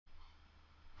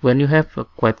when you have a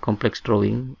quite complex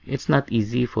drawing, it's not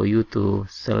easy for you to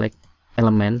select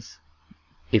elements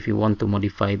if you want to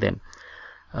modify them.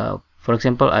 For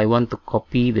example, I want to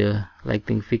copy the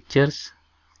lighting fixtures.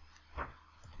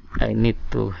 I need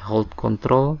to hold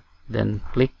Ctrl, then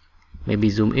click, maybe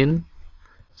zoom in,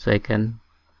 so I can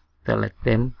select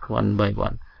them one by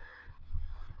one.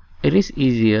 It is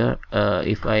easier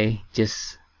if I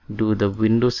just do the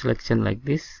window selection like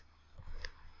this,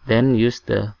 then use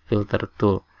the filter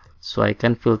tool, so I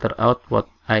can filter out what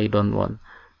I don't want.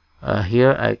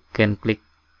 Here I can click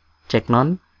check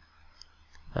none.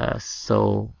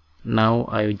 So now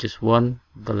I just want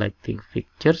the lighting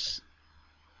fixtures.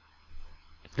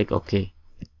 Click OK.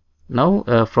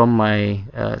 Now from my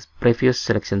previous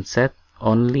selection set,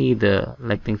 only the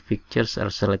lighting fixtures are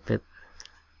selected.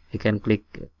 You can click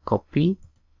copy,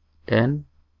 then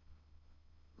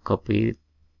copy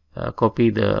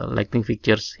the lighting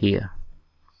fixtures here.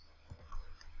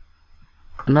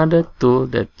 Another tool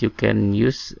that you can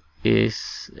use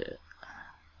is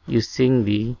using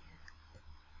the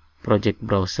project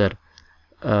browser.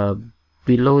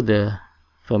 Below the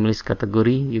families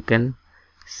category, you can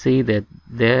see that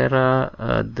there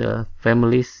are the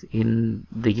families in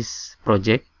this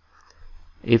project.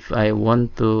 If I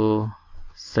want to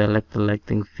select the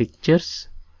lighting fixtures,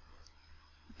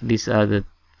 these are the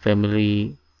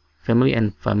family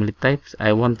and family types.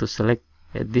 I want to select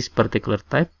this particular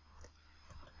type.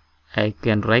 I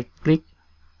can right click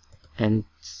and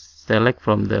select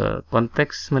from the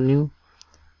context menu,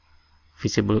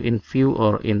 visible in view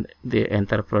or in the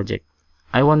entire project.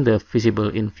 I want the visible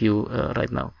in view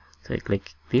right now, so I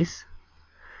click this.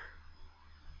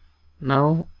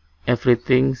 Now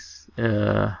everything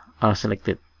are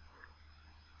selected.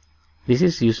 This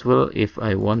is useful if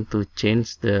I want to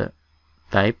change the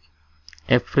type,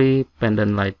 every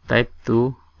pendant light type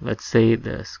to, let's say,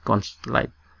 the sconce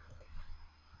light.